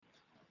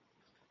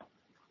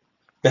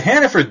The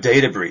Hannaford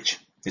data breach.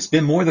 It's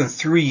been more than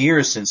 3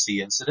 years since the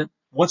incident.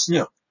 What's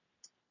new?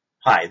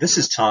 Hi, this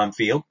is Tom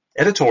Field,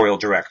 Editorial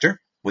Director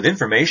with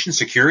Information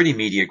Security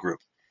Media Group.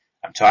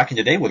 I'm talking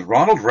today with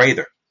Ronald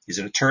Rather. He's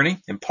an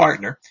attorney and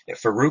partner at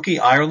Faruqi,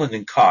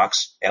 Ireland &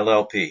 Cox,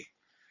 LLP.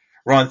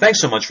 Ron, thanks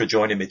so much for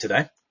joining me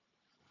today.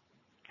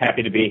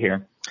 Happy to be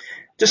here.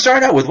 To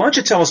start out with, why don't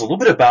you tell us a little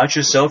bit about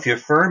yourself, your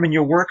firm, and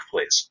your work,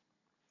 please?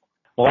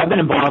 Well, I've been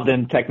involved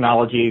in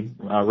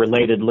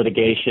technology-related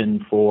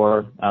litigation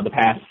for the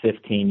past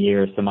 15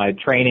 years. So my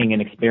training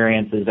and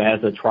experience is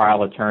as a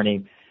trial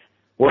attorney,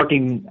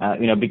 working,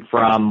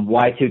 from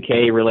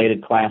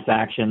Y2K-related class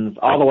actions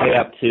all the way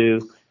up to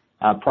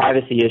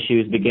privacy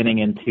issues beginning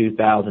in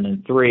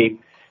 2003,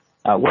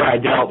 where I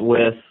dealt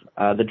with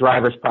the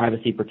Driver's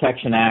Privacy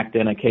Protection Act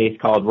in a case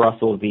called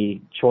Russell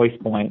v.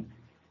 ChoicePoint.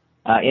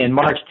 In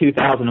March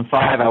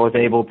 2005, I was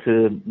able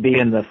to be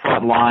in the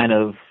front line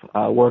of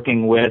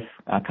working with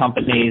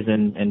companies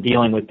and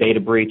dealing with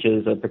data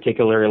breaches, a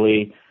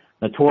particularly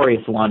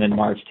notorious one in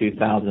March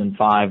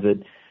 2005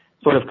 that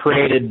sort of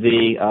created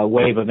the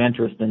wave of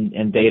interest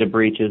in data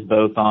breaches,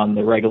 both on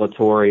the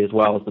regulatory as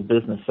well as the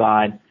business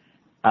side.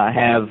 I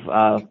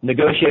have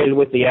negotiated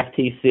with the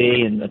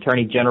FTC and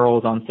attorney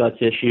generals on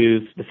such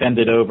issues,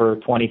 defended over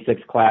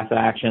 26 class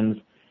actions,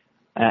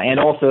 and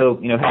also,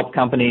 help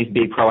companies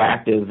be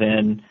proactive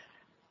in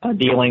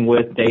dealing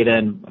with data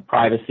and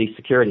privacy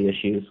security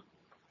issues.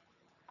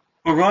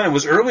 Well, Ron, it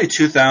was early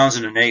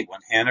 2008 when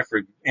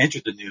Hannaford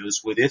entered the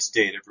news with its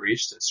data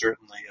breach that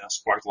certainly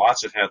sparked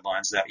lots of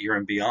headlines that year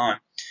and beyond.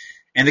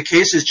 And the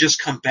case has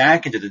just come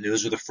back into the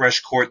news with a fresh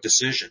court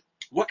decision.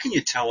 What can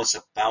you tell us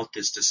about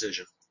this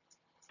decision?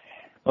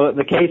 Well,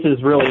 the case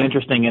is really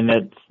interesting in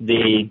that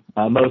the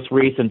most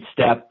recent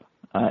step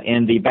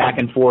in the back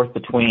and forth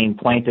between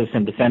plaintiffs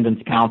and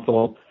defendants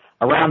counsel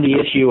around the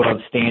issue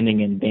of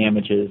standing and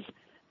damages.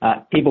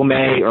 People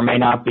may or may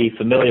not be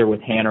familiar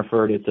with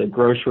Hannaford. It's a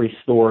grocery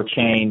store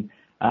chain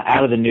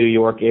out of the New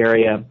York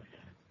area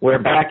where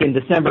back in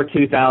December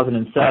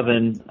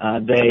 2007,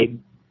 they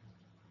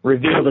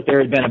revealed that there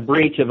had been a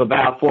breach of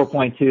about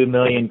 4.2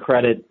 million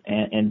credit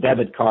and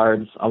debit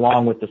cards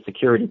along with the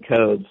security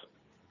codes.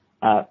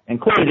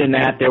 Included in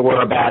that, there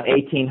were about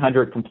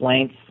 1,800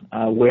 complaints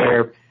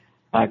where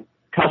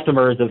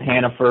customers of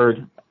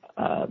Hannaford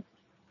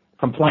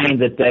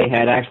complained that they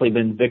had actually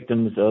been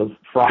victims of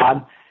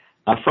fraud.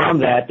 From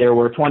that, there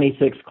were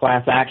 26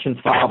 class actions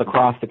filed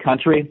across the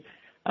country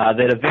that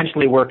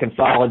eventually were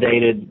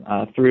consolidated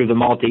through the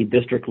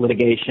multi-district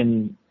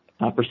litigation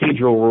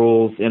procedural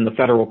rules in the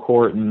federal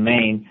court in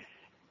Maine.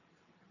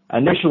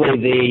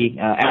 Initially,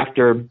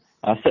 after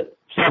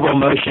several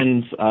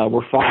motions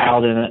were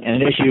filed and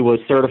an issue was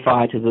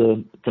certified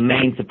to the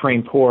Maine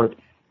Supreme Court,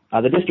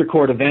 the district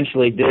court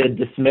eventually did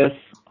dismiss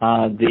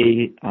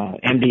the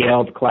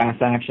MDL class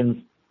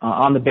actions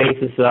on the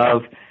basis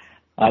of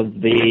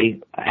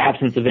the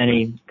absence of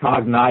any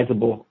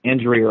cognizable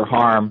injury or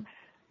harm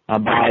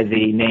by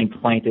the named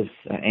plaintiffs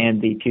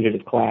and the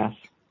putative class.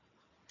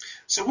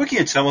 So what can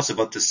you tell us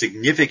about the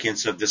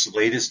significance of this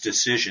latest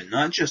decision,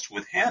 not just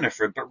with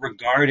Hannaford, but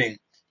regarding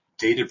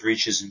data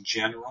breaches in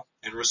general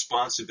and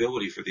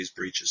responsibility for these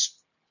breaches?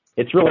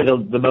 It's really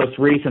the most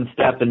recent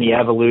step in the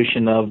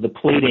evolution of the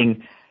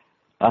pleading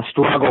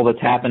struggle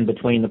that's happened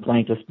between the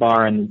plaintiff's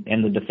bar and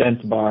the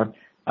defense bar.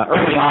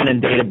 Early on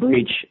in data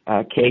breach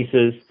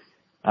cases,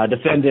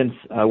 defendants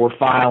were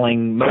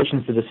filing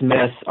motions to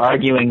dismiss,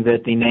 arguing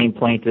that the named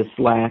plaintiffs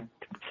lacked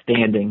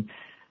standing.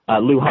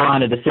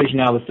 Lujan, a decision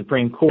out of the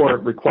Supreme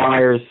Court,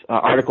 requires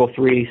Article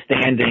III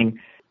standing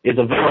is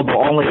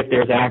available only if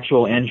there's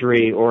actual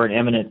injury or an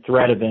imminent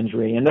threat of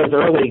injury. And those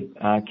early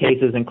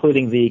cases,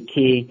 including the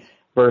Key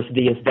versus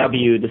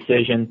DSW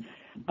decision,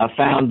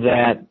 found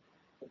that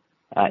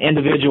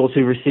individuals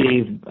who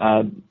received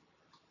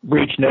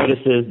breach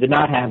notices did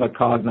not have a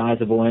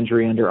cognizable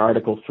injury under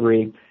Article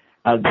III.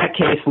 That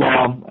case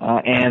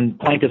law and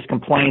plaintiffs'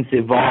 complaints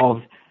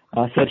evolved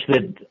such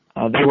that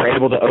they were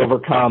able to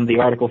overcome the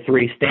Article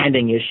III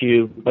standing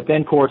issue, but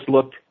then courts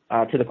looked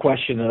to the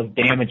question of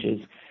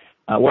damages.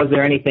 Was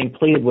there anything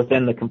pleaded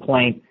within the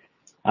complaint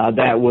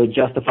that would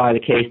justify the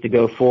case to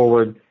go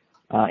forward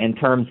in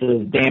terms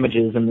of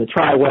damages? And the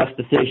Tri-West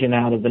decision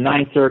out of the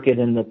Ninth Circuit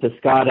and the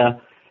Piscata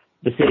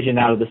decision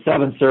out of the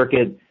Seventh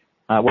Circuit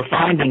were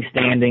finding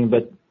standing,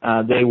 but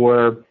they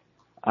were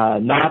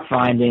not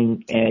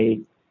finding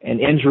an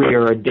injury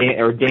or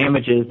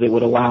damages that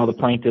would allow the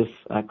plaintiff's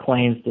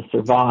claims to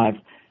survive.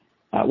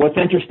 What's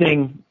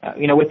interesting,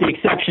 with the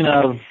exception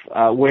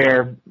of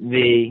where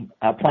the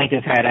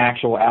plaintiff had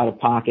actual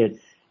out-of-pocket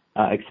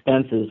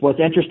expenses, what's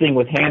interesting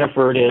with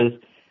Hannaford is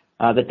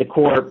that the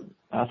court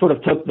sort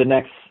of took the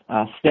next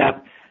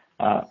step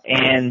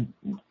and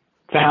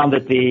found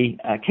that the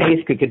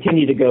case could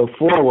continue to go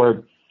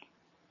forward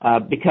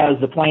because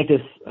the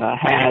plaintiffs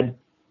had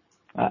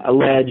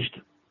alleged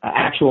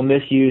actual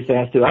misuse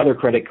as to other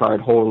credit card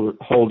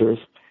holders.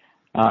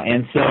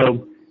 And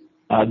so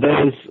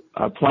those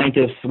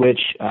plaintiffs which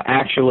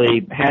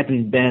actually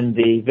hadn't been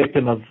the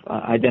victim of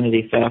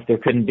identity theft,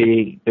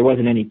 there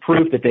wasn't any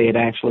proof that they had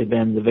actually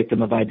been the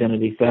victim of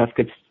identity theft,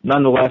 could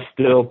nonetheless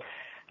still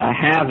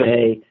have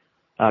a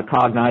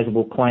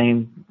cognizable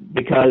claim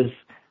because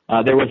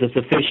there was a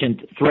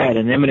sufficient threat,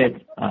 an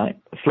imminent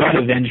threat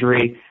of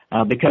injury,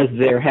 because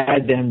there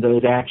had been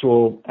those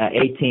actual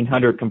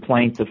 1,800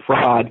 complaints of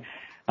fraud,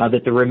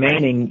 that the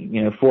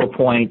remaining,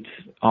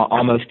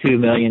 almost 2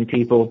 million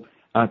people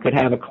could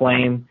have a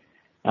claim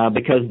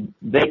because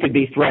they could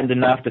be threatened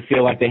enough to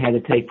feel like they had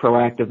to take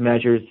proactive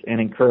measures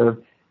and incur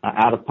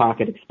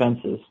out-of-pocket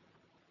expenses.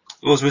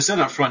 Well, as we said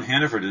up front,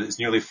 Hannaford is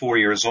nearly 4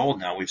 years old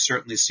now. We've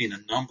certainly seen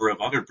a number of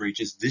other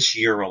breaches this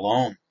year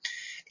alone.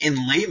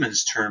 In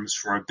layman's terms,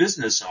 for our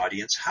business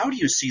audience, how do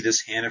you see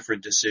this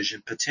Hannaford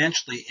decision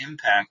potentially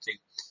impacting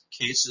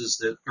cases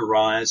that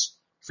arise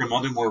from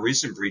other more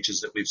recent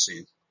breaches that we've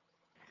seen?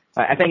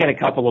 I think in a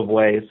couple of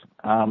ways.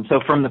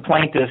 So from the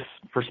plaintiff's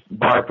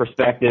bar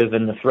perspective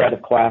and the threat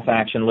of class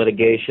action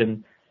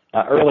litigation,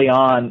 early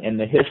on in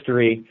the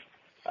history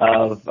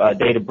of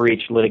data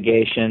breach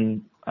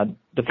litigation,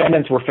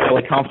 defendants were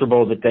fairly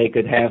comfortable that they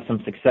could have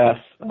some success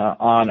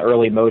on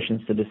early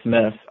motions to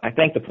dismiss. I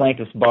think the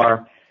plaintiff's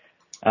bar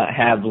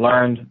have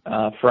learned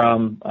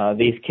from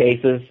these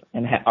cases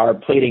and are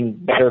pleading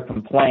better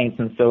complaints,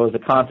 and so as a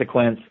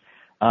consequence,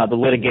 the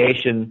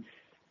litigation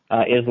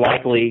is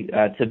likely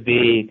to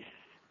be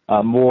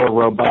more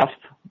robust,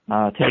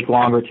 take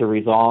longer to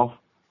resolve.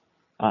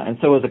 And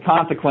so as a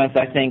consequence,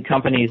 I think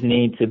companies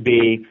need to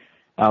be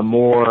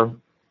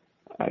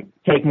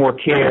take more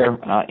care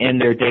in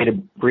their data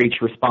breach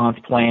response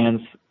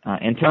plans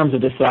in terms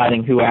of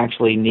deciding who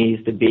actually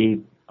needs to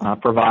be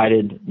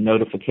provided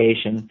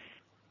notification.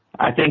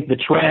 I think the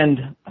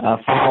trend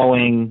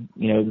following,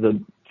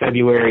 the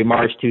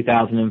February-March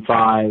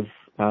 2005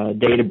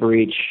 data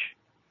breach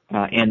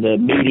and the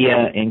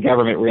media and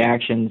government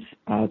reactions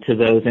to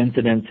those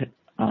incidents,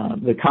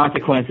 the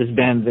consequence has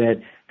been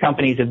that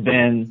companies have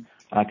been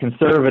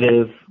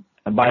conservative.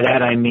 By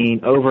that I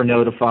mean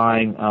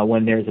over-notifying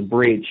when there's a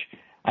breach.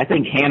 I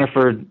think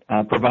Hannaford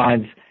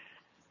provides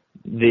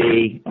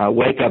the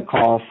wake-up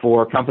call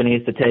for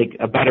companies to take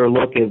a better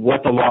look at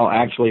what the law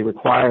actually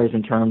requires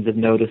in terms of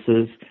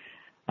notices,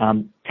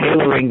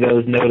 tailoring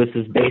those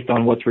notices based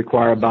on what's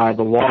required by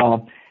the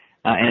law,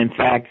 and in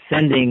fact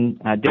sending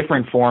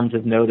different forms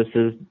of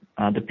notices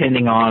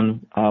depending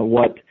on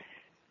what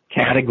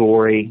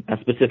category a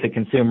specific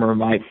consumer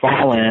might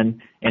fall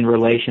in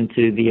relation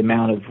to the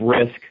amount of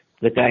risk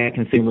that that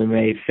consumer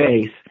may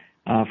face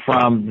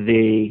from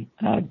the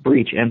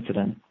breach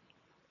incident.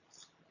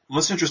 Well,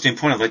 that's an interesting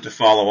point I'd like to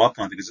follow up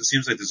on because it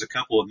seems like there's a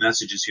couple of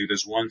messages here.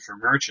 There's one for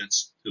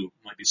merchants who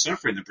might be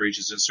suffering the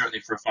breaches and certainly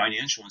for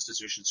financial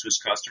institutions whose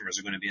customers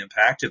are going to be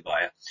impacted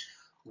by it.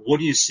 What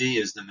do you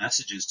see as the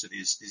messages to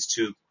these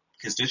two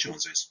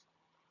constituencies?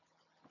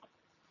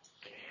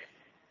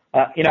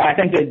 I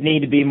think they need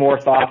to be more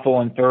thoughtful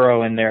and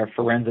thorough in their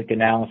forensic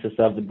analysis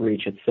of the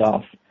breach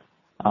itself.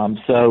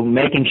 So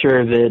making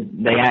sure that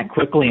they act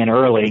quickly and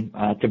early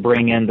to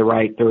bring in the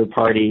right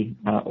third-party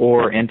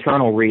or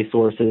internal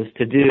resources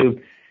to do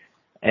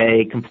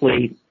a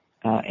complete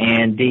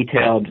and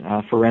detailed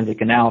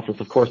forensic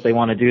analysis. Of course, they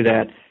want to do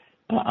that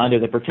under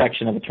the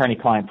protection of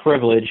attorney-client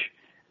privilege.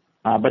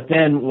 But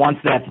then once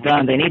that's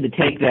done, they need to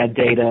take that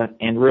data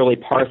and really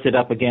parse it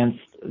up against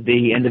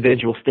the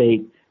individual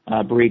state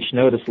breach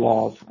notice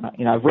laws.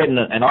 I've written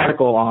an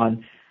article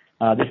on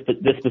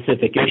this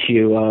specific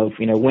issue of,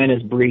 when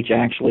is breach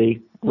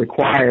actually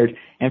required?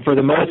 And for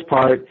the most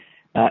part,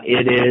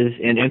 it is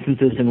in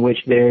instances in which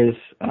there's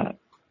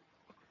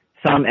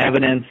some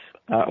evidence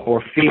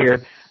or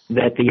fear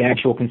that the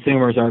actual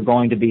consumers are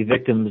going to be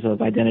victims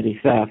of identity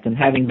theft. And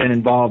having been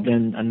involved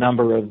in a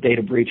number of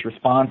data breach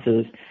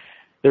responses,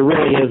 there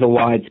really is a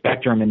wide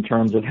spectrum in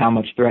terms of how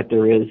much threat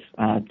there is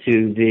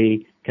to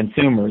the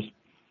consumers.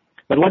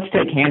 But let's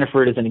take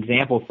Hannaford as an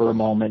example for a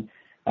moment.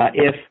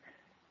 If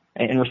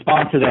in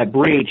response to that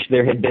breach,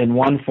 there had been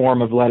one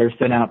form of letter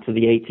sent out to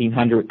the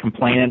 1,800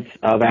 complainants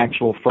of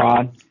actual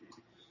fraud,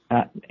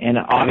 and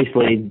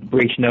obviously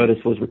breach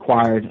notice was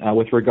required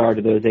with regard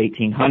to those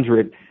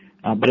 1,800,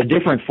 but a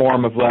different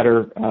form of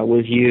letter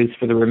was used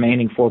for the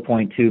remaining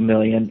 4.2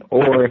 million,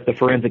 or if the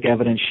forensic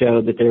evidence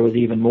showed that there was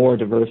even more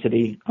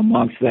diversity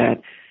amongst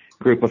that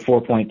group of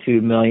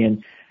 4.2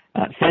 million,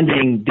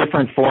 sending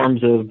different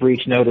forms of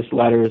breach notice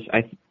letters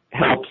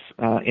helps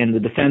in the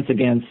defense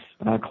against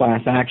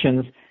class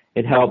actions.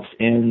 It helps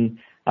in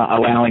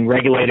allowing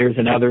regulators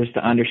and others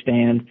to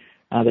understand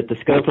that the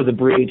scope of the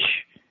breach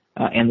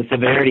and the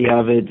severity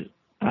of it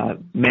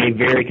may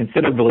vary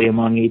considerably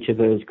among each of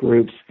those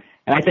groups.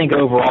 And I think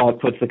overall it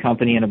puts the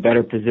company in a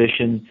better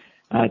position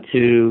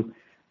to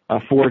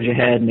forge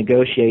ahead and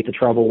negotiate the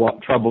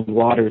troubled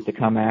waters to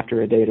come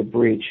after a data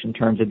breach in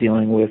terms of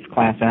dealing with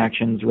class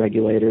actions,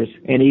 regulators,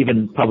 and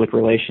even public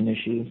relation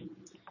issues.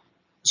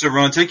 So,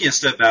 Ron, taking a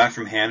step back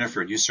from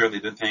Hannaford, you've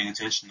certainly been paying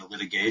attention to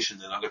litigation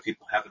that other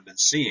people haven't been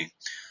seeing.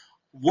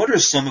 What are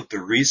some of the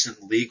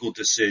recent legal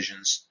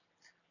decisions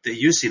that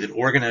you see that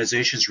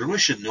organizations really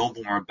should know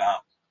more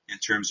about in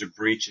terms of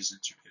breaches and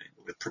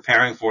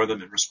preparing for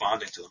them and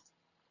responding to them?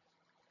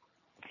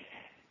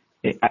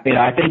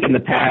 I think in the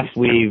past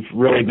we've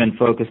really been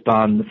focused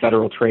on the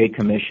Federal Trade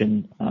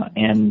Commission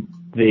and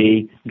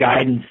the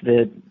guidance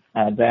that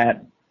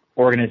that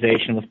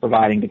organization was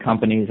providing to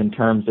companies in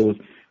terms of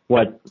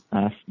what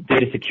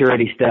data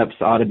security steps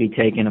ought to be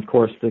taken. Of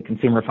course, the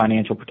Consumer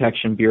Financial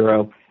Protection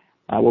Bureau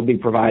will be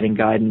providing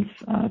guidance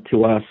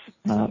to us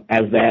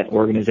as that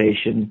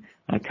organization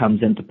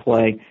comes into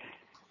play.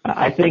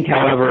 I think,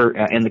 however,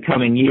 in the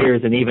coming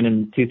years and even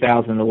in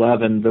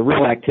 2011, the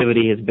real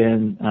activity has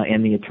been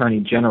in the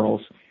attorney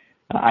generals.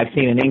 I've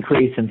seen an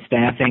increase in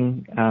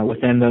staffing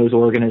within those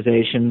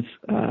organizations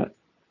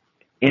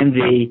in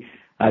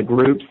the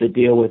groups that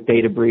deal with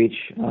data breach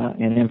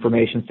and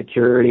information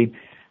security.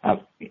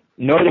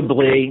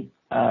 Notably,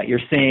 you're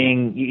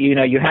seeing,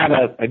 you have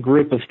a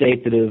group of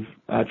states that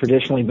have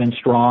traditionally been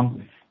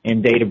strong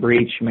in data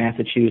breach: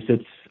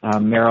 Massachusetts,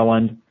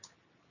 Maryland,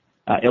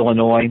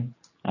 Illinois.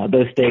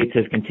 Those states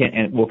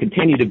will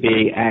continue to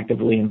be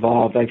actively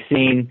involved. I've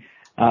seen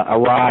a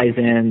rise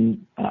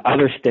in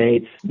other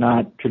states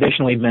not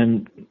traditionally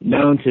been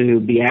known to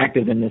be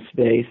active in this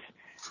space.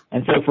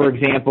 And so, for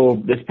example,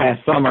 this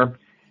past summer,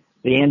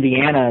 the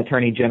Indiana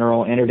Attorney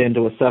General entered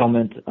into a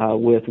settlement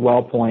with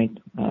WellPoint,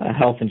 a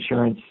health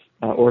insurance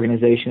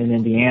organization in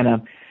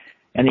Indiana.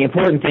 And the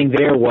important thing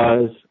there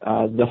was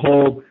the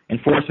whole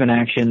enforcement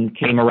action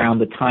came around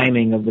the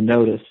timing of the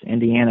notice.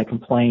 Indiana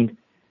complained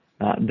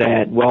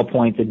that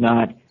WellPoint did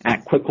not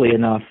act quickly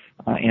enough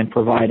in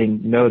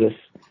providing notice.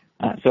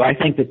 So I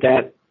think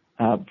that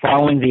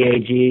following the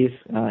AGs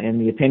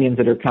and the opinions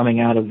that are coming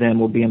out of them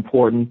will be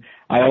important.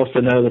 I also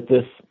know that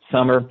this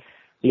summer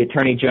the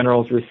Attorney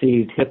Generals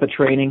received HIPAA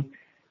training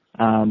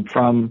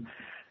from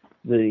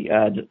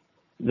the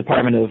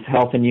Department of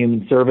Health and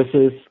Human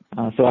Services.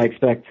 So I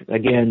expect,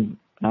 again,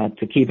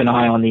 to keep an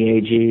eye on the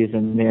AGs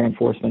and their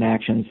enforcement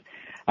actions.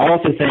 I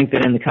also think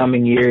that in the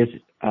coming years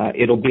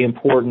it'll be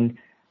important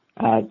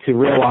to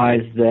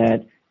realize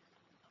that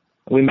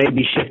we may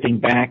be shifting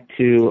back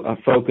to a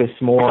focus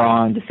more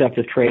on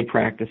deceptive trade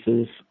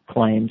practices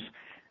claims.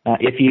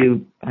 If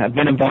you have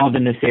been involved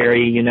in this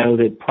area, you know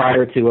that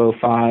prior to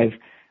 2005,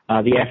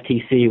 the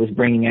FTC was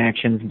bringing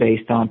actions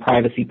based on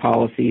privacy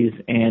policies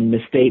and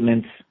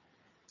misstatements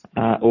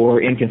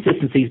or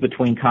inconsistencies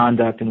between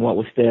conduct and what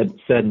was said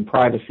in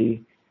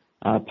privacy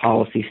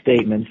policy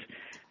statements.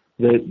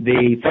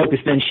 The focus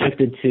then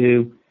shifted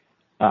to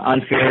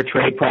unfair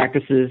trade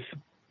practices.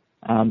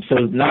 So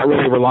not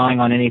really relying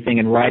on anything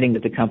in writing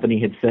that the company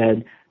had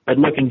said, but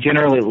looking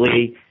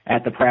generally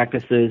at the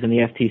practices and the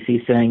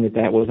FTC saying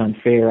that was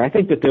unfair. I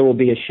think that there will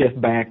be a shift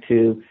back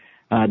to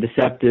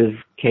deceptive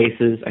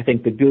cases. I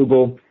think the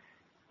Google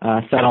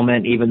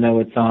settlement, even though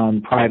it's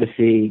on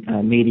privacy,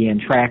 media,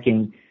 and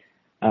tracking,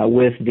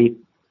 with the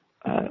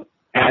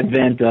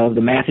advent of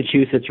the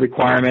Massachusetts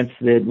requirements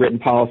that written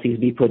policies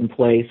be put in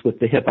place, with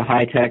the HIPAA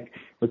high-tech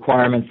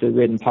requirements that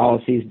written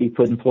policies be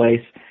put in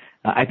place,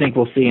 I think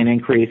we'll see an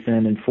increase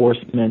in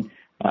enforcement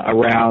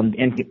around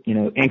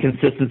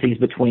inconsistencies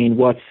between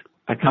what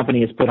a company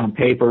has put on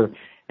paper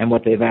and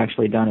what they've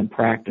actually done in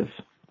practice.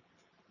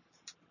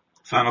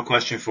 Final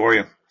question for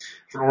you.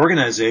 For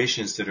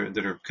organizations that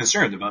are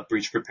concerned about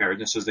breach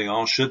preparedness, as they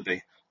all should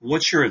be,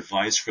 what's your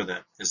advice for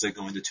them as they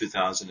go into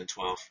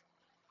 2012?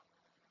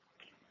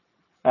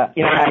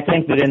 I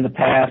think that in the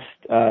past,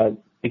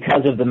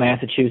 because of the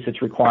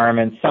Massachusetts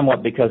requirements,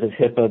 somewhat because of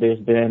HIPAA, there's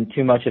been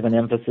too much of an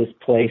emphasis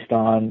placed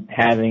on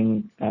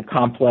having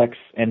complex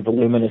and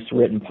voluminous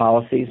written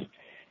policies.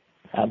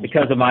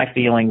 Because of my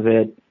feeling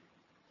that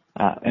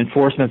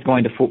enforcement is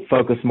going to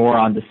focus more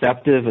on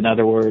deceptive, in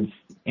other words,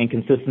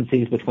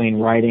 inconsistencies between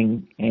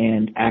writing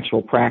and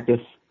actual practice,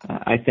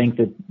 I think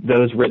that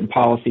those written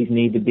policies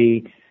need to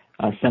be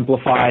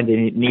simplified. They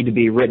need to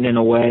be written in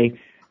a way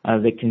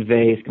that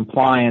conveys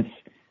compliance,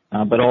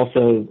 but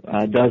also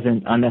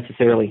doesn't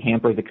unnecessarily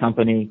hamper the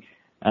company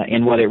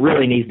in what it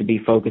really needs to be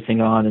focusing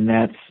on, and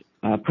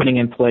that's putting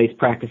in place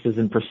practices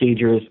and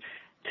procedures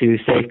to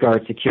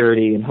safeguard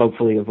security and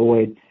hopefully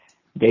avoid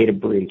data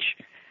breach.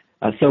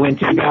 So in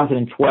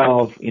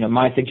 2012,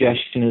 my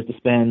suggestion is to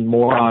spend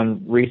more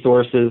on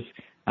resources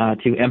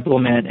to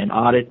implement and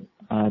audit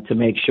to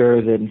make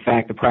sure that, in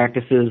fact, the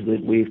practices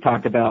that we've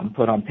talked about and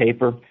put on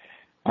paper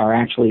are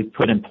actually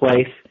put in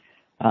place.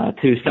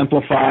 To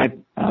simplify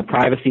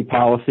privacy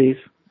policies.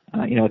 A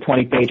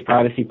 20-page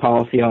privacy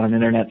policy on an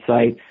internet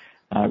site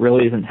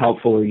really isn't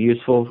helpful or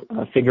useful.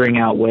 Figuring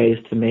out ways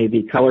to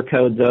maybe color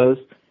code those,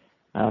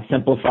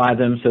 simplify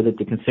them so that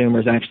the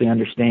consumers actually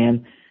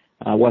understand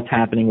what's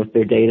happening with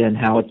their data and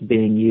how it's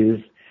being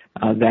used,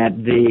 that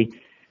the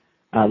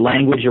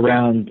language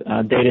around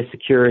data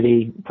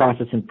security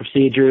process and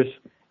procedures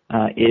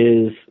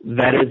is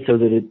vetted so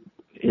that it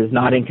is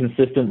not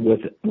inconsistent with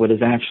what is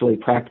actually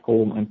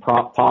practical and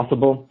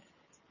possible.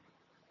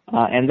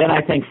 And then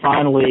I think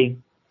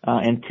finally,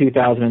 in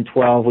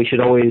 2012, we should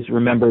always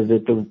remember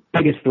that the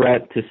biggest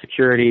threat to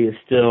security is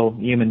still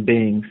human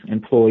beings,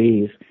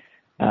 employees.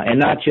 and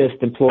not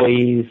just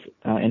employees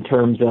in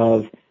terms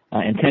of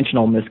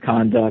intentional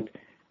misconduct,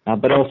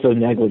 but also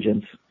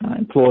negligence.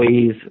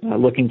 Employees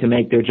looking to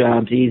make their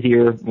jobs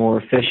easier,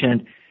 more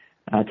efficient,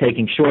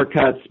 taking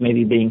shortcuts,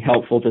 maybe being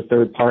helpful to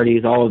third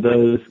parties. All of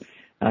those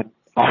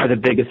are the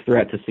biggest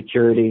threat to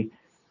security,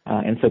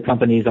 and so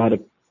companies ought to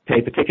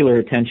pay particular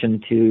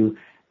attention to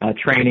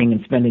training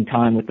and spending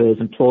time with those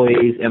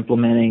employees,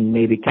 implementing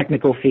maybe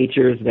technical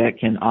features that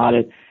can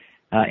audit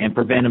and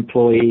prevent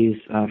employees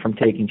from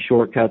taking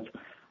shortcuts.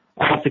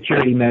 All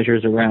security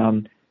measures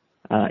around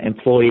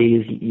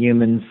employees,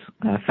 humans,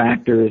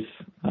 factors,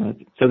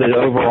 so that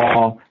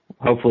overall,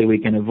 hopefully we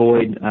can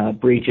avoid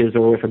breaches,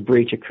 or if a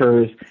breach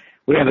occurs,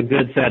 we have a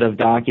good set of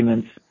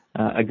documents,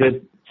 a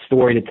good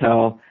story to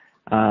tell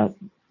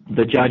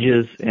the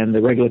judges and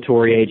the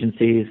regulatory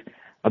agencies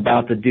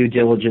about the due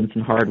diligence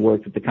and hard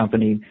work that the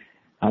company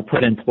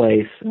put in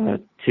place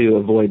to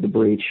avoid the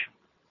breach.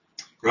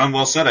 Ron,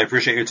 well said. I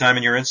appreciate your time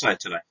and your insight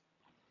today.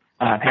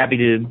 Happy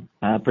to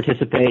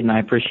participate, and I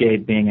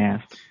appreciate being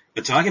asked.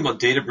 But talking about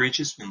data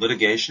breaches and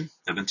litigation,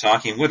 I've been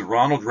talking with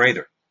Ronald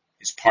Rather,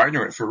 his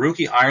partner at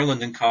Faruqi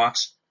Ireland &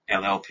 Cox,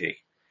 LLP.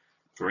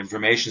 For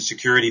Information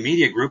Security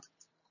Media Group,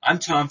 I'm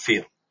Tom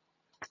Field.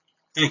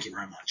 Thank you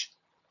very much.